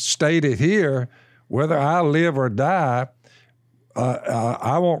was stated here, whether I live or die,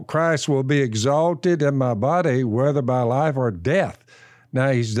 I want Christ will be exalted in my body, whether by life or death.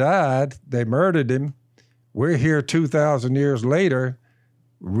 Now he's died, they murdered him. We're here 2,000 years later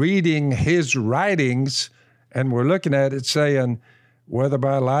reading his writings, and we're looking at it saying, whether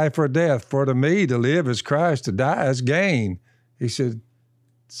by life or death, for to me to live is Christ, to die is gain. He said,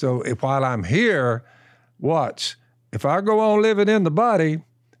 So while I'm here, watch. If I go on living in the body,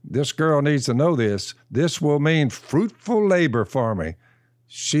 this girl needs to know this. This will mean fruitful labor for me.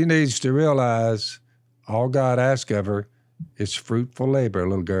 She needs to realize all God asks of her is fruitful labor,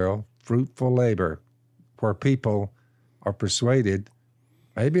 little girl, fruitful labor, where people are persuaded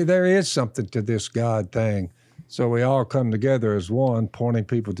maybe there is something to this God thing. So we all come together as one, pointing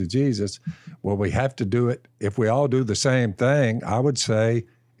people to Jesus. Well, we have to do it. If we all do the same thing, I would say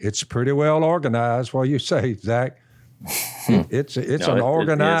it's pretty well organized. What do you say, Zach? It's an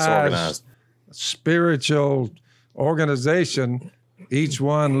organized spiritual organization, each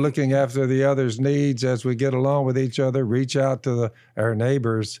one looking after the other's needs as we get along with each other, reach out to our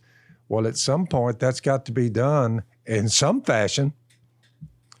neighbors. Well, at some point, that's got to be done in some fashion.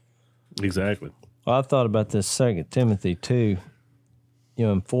 Exactly. Well, I thought about this 2 Timothy 2.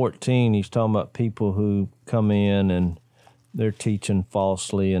 In 14, he's talking about people who come in and they're teaching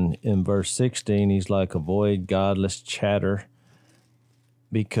falsely. And in verse 16, he's like, avoid godless chatter,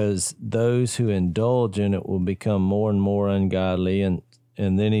 because those who indulge in it will become more and more ungodly. And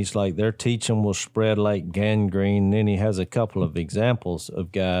then he's like, their teaching will spread like gangrene. And then he has a couple of examples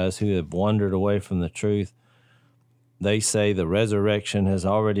of guys who have wandered away from the truth. They say the resurrection has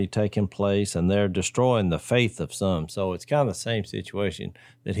already taken place, and they're destroying the faith of some. So it's kind of the same situation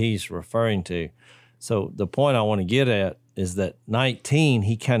that he's referring to. So the point I want to get at is that 19,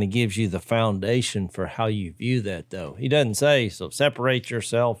 he kind of gives you the foundation for how you view that, though. He doesn't say, so separate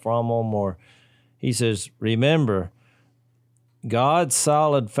yourself from them, or he says, remember, God's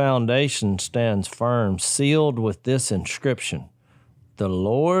solid foundation stands firm, sealed with this inscription: the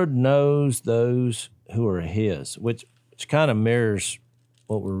Lord knows those who are his, which kind of mirrors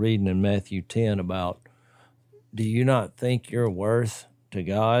what we're reading in Matthew 10 about, do you not think your worth to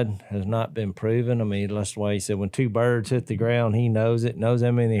God has not been proven? I mean, that's why he said when two birds hit the ground, he knows it, knows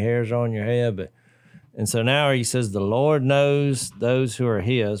how many hairs are on your head. And so now he says the Lord knows those who are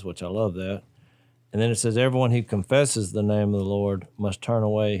his, which I love that. And then it says everyone who confesses the name of the Lord must turn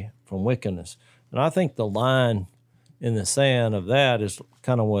away from wickedness. And I think the line in the sand of that is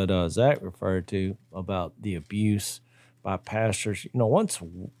kind of what Zach referred to about the abuse by pastors. Once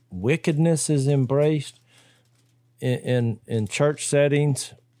wickedness is embraced in church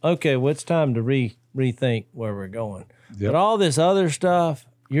settings, okay, well, it's time to rethink where we're going. Yep. But all this other stuff,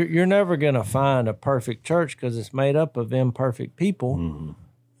 you're never going to find a perfect church because it's made up of imperfect people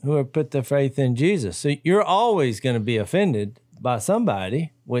who have put their faith in Jesus. So you're always going to be offended by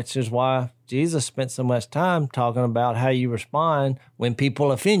somebody, which is why Jesus spent so much time talking about how you respond when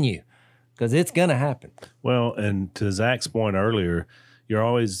people offend you, because it's going to happen. Well, and to Zach's point earlier, you're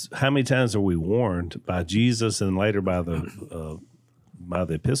always, how many times are we warned by Jesus and later by the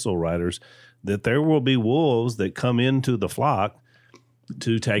epistle writers that there will be wolves that come into the flock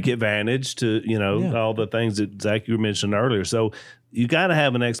to take advantage, to, all the things that Zach, you mentioned earlier. So you got to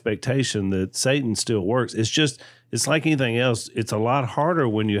have an expectation that Satan still works. It's like anything else. It's a lot harder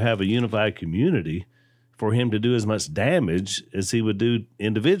when you have a unified community for him to do as much damage as he would do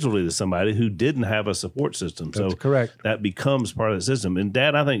individually to somebody who didn't have a support system. That's correct. That becomes part of the system. And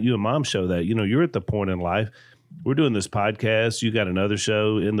Dad, I think you and Mom show that. You're at the point in life. We're doing this podcast. You got another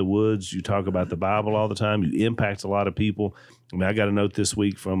show, In the Woods. You talk about the Bible all the time. You impact a lot of people. I mean, I got a note this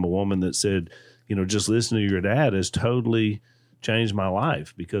week from a woman that said, just listening to your dad has totally changed my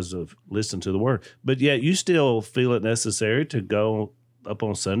life because of listening to the word. But yet you still feel it necessary to go up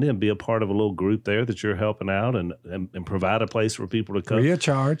on Sunday and be a part of a little group there that you're helping out and provide a place for people to come. Free of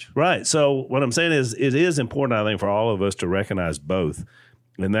charge. Right. So what I'm saying is it is important, I think, for all of us to recognize both.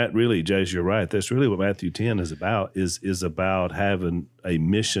 And that really, Jace, you're right. That's really what Matthew 10 is about, is about having a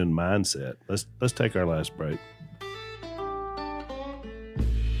mission mindset. Let's take our last break.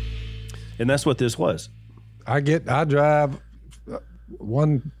 And that's what this was. I drive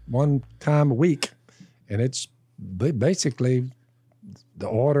one time a week, and it's basically the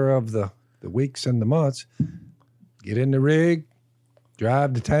order of the weeks and the months. Get in the rig,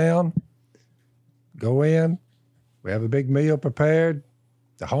 drive to town, go in. We have a big meal prepared.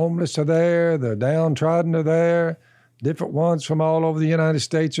 The homeless are there. The downtrodden are there. Different ones from all over the United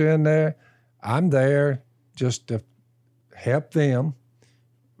States are in there. I'm there just to help them,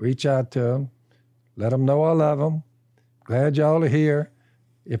 reach out to them, let them know I love them. Glad y'all are here.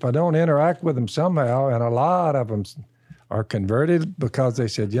 If I don't interact with them somehow, and a lot of them are converted because they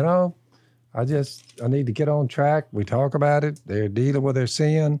said, I need to get on track. We talk about it. They're dealing with their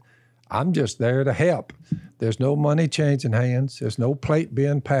sin. I'm just there to help. There's no money changing hands. There's no plate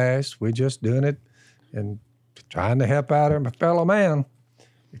being passed. We're just doing it and trying to help out our fellow man.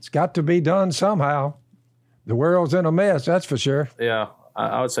 It's got to be done somehow. The world's in a mess, that's for sure. Yeah.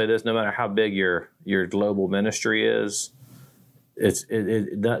 I would say this: no matter how big your global ministry is,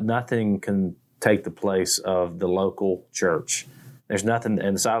 nothing can take the place of the local church. There's nothing,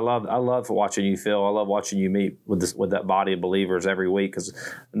 and so I love watching you, Phil. I love watching you meet with that body of believers every week,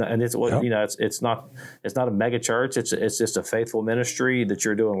 and it's what it's not a mega church. It's just a faithful ministry that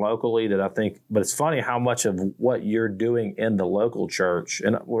you're doing locally. That I think, but it's funny how much of what you're doing in the local church,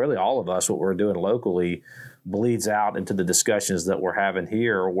 and really all of us, what we're doing locally, bleeds out into the discussions that we're having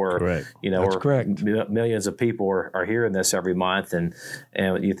here, where Correct. Correct. Millions of people are hearing this every month, and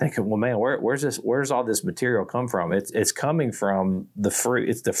you think, well, man, where's all this material come from? It's coming from the fruit.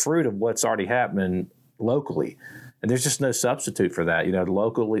 It's the fruit of what's already happening locally, and there's just no substitute for that.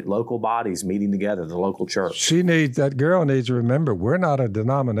 Local bodies meeting together, the local church. That girl needs to remember, we're not a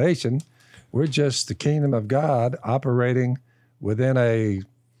denomination. We're just the kingdom of God operating within a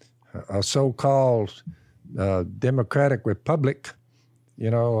so-called democratic republic,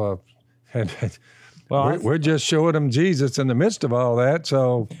 and we're just showing them Jesus in the midst of all that.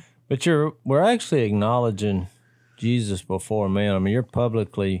 So, but we're actually acknowledging Jesus before men. I mean, you're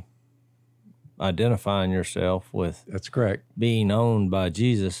publicly identifying yourself with that's correct, being owned by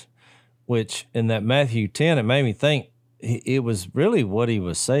Jesus, which in that Matthew 10, it made me think it was really what he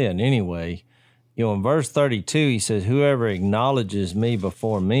was saying anyway. In verse 32, he says, whoever acknowledges me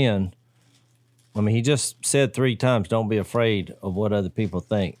before men. I mean, he just said 3 times, don't be afraid of what other people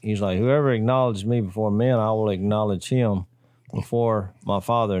think. He's like, whoever acknowledges me before men, I will acknowledge him before my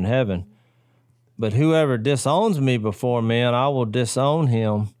Father in heaven. But whoever disowns me before men, I will disown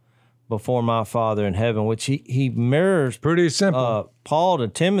him before my Father in heaven, which he mirrors. Pretty simple. Paul to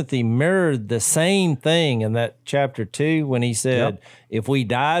Timothy mirrored the same thing in that chapter 2 when he said, if we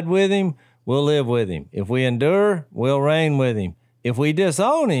died with him, we'll live with him. If we endure, we'll reign with him. If we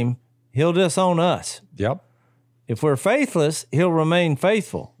disown him, he'll disown us. Yep. If we're faithless, he'll remain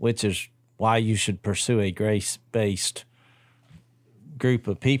faithful, which is why you should pursue a grace-based group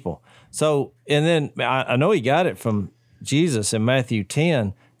of people. So, and then I know he got it from Jesus in Matthew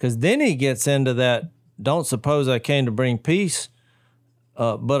 10, because then he gets into that, don't suppose I came to bring peace,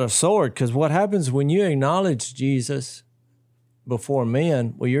 but a sword. Because what happens when you acknowledge Jesus before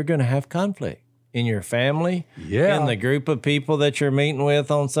men, well, you're going to have conflict. In your family, in the group of people that you're meeting with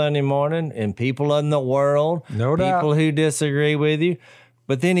on Sunday morning, and people in the world, no doubt, people who disagree with you.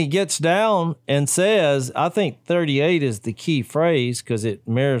 But then he gets down and says, I think 38 is the key phrase because it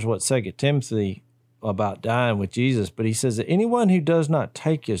mirrors what 2 Timothy about dying with Jesus. But he says that anyone who does not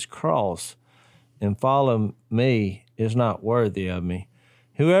take his cross and follow me is not worthy of me.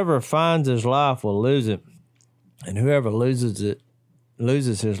 Whoever finds his life will lose it, and whoever loses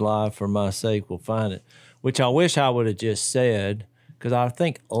his life for my sake will find it, which I wish I would have just said, because I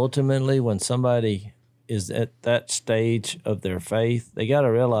think ultimately when somebody is at that stage of their faith, they got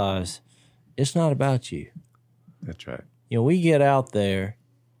to realize it's not about you. That's right. We get out there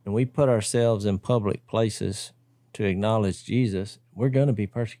and we put ourselves in public places to acknowledge Jesus, we're going to be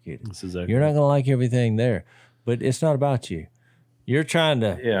persecuted. That's exactly You're not going to like everything there, but it's not about you. You're trying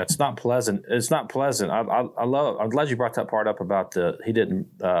to. Yeah, it's not pleasant. It's not pleasant. I'm glad you brought that part up about he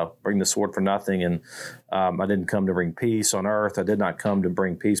didn't bring the sword for nothing, and I didn't come to bring peace on earth. I did not come to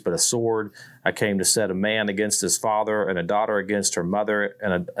bring peace, but a sword. I came to set a man against his father, and a daughter against her mother,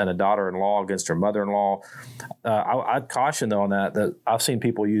 and a daughter-in-law against her mother-in-law. I'd caution though on that I've seen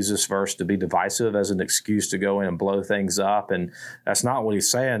people use this verse to be divisive as an excuse to go in and blow things up, and that's not what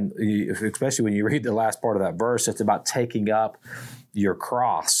he's saying. Especially when you read the last part of that verse, it's about taking up your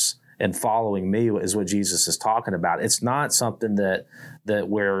cross and following me is what Jesus is talking about. It's not something that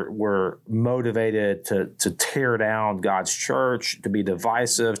we're motivated to tear down God's church, to be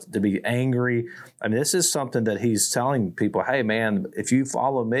divisive, to be angry. I mean, this is something that he's telling people, hey, man, if you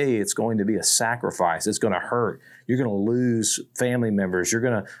follow me, it's going to be a sacrifice. It's going to hurt. You're going to lose family members.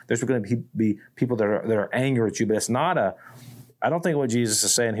 There's going to be people that are angry at you, but it's not I don't think what Jesus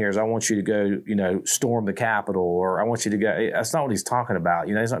is saying here is I want you to go, storm the Capitol, or I want you to go. That's not what he's talking about.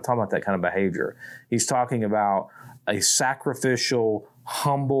 He's not talking about that kind of behavior. He's talking about a sacrificial,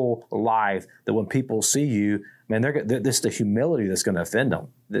 humble life that when people see you, man, this is the humility that's going to offend them.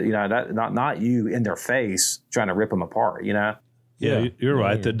 That not you in their face trying to rip them apart. Yeah, you're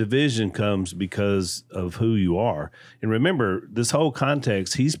right. The division comes because of who you are. And remember, this whole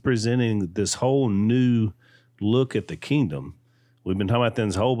context, he's presenting this whole new look at the kingdom. We've been talking about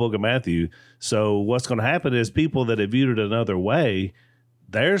this whole book of Matthew. So what's going to happen is people that have viewed it another way,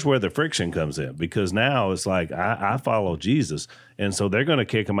 there's where the friction comes in, because now it's like I follow Jesus, and so they're going to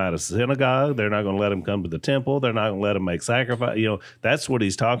kick him out of synagogue. They're not going to let him come to the temple. They're not going to let him make sacrifice. That's what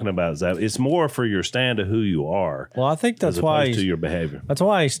he's talking about. Is that it's more for your stand of who you are. Well, I think that's as why opposed to your behavior. That's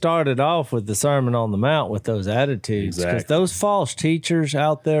why he started off with the Sermon on the Mount with those attitudes, because those false teachers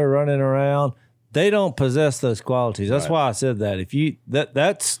out there running around, they don't possess those qualities. That's why I said that. If you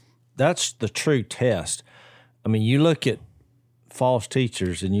that's the true test. I mean, you look at false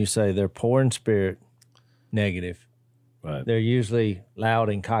teachers and you say they're poor in spirit, negative. Right. They're usually loud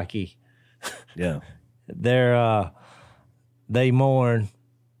and cocky. Yeah. They mourn.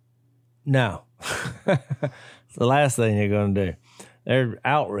 No. It's the last thing you're going to do. They're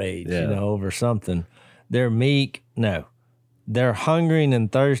outraged, over something. They're meek. No. They're hungering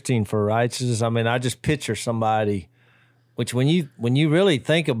and thirsting for righteousness. I mean, I just picture somebody, which when you really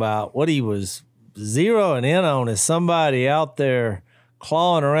think about what he was zeroing in on, is somebody out there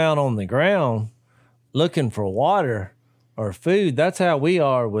clawing around on the ground looking for water or food. That's how we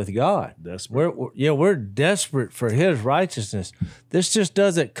are with God. Desperate. We're desperate for his righteousness. This just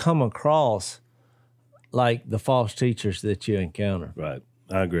doesn't come across like the false teachers that you encounter. Right.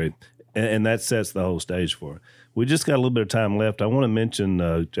 I agree. And that sets the whole stage for it. We just got a little bit of time left. I want to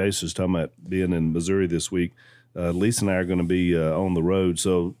mention, Jason's talking about being in Missouri this week. Lisa and I are going to be on the road,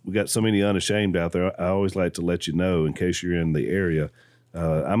 so we got so many Unashamed out there. I always like to let you know in case you're in the area.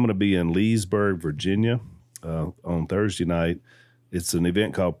 I'm going to be in Leesburg, Virginia, on Thursday night. It's an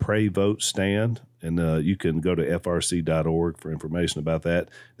event called Pray, Vote, Stand, and you can go to frc.org for information about that.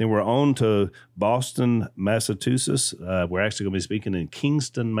 Then we're on to Boston, Massachusetts. We're actually going to be speaking in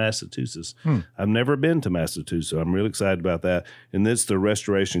Kingston, Massachusetts. I've never been to Massachusetts, so I'm really excited about that. And it's the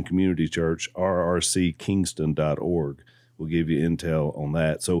Restoration Community Church, rrckingston.org. We'll give you intel on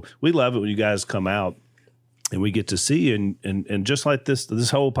that. So we love it when you guys come out and we get to see you. And just like this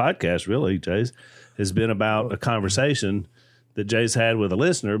whole podcast, really, Jace, has been about a conversation that Jay's had with a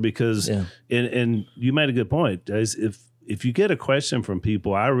listener, because and you made a good point, Jay's. If you get a question from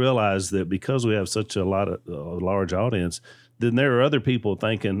people, I realize that because we have such a large audience, then there are other people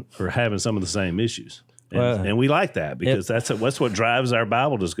thinking or having some of the same issues, and we like that, because that's what drives our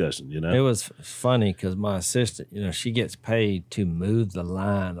Bible discussion. It was funny because my assistant, she gets paid to move the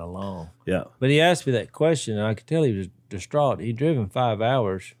line along. Yeah, but he asked me that question, and I could tell he was distraught. He'd driven 5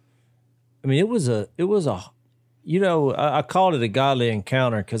 hours. I mean, it was a. I called it a godly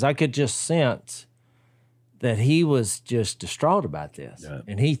encounter because I could just sense that he was just distraught about this. Yeah.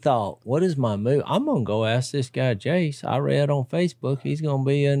 And he thought, what is my move? I'm going to go ask this guy, Jace. I read on Facebook he's going to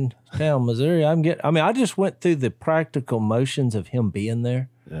be in town, Missouri. I just went through the practical motions of him being there.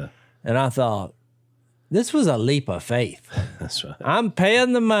 Yeah. And I thought, this was a leap of faith. That's right. I'm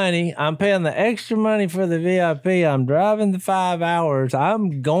paying the money. I'm paying the extra money for the VIP. I'm driving the 5 hours.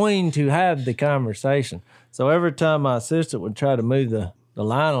 I'm going to have the conversation. So every time my assistant would try to move the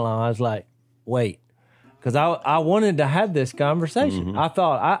line along, I was like, wait. Because I wanted to have this conversation. Mm-hmm. I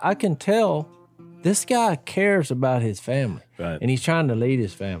thought, I can tell this guy cares about his family. Right. And he's trying to lead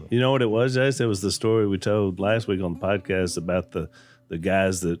his family. You know what it was, Jace? It was the story we told last week on the podcast about the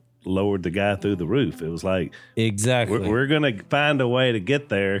guys that lowered the guy through the roof. It was like, exactly, we're going to find a way to get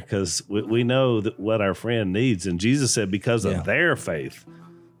there because we know that what our friend needs. And Jesus said, because of their faith,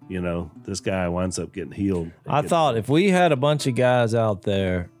 this guy winds up getting healed. I thought if we had a bunch of guys out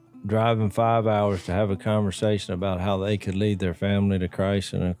there driving 5 hours to have a conversation about how they could lead their family to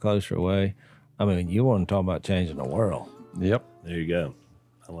Christ in a closer way, I mean, you want to talk about changing the world. Yep. There you go.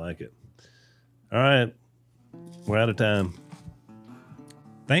 I like it. All right. We're out of time.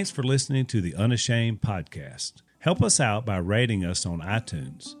 Thanks for listening to the Unashamed podcast. Help us out by rating us on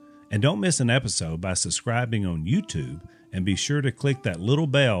iTunes. And don't miss an episode by subscribing on YouTube, and be sure to click that little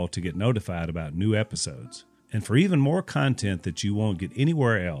bell to get notified about new episodes. And for even more content that you won't get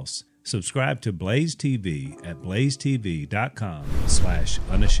anywhere else, subscribe to Blaze TV at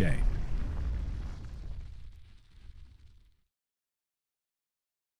blazetv.com/unashamed.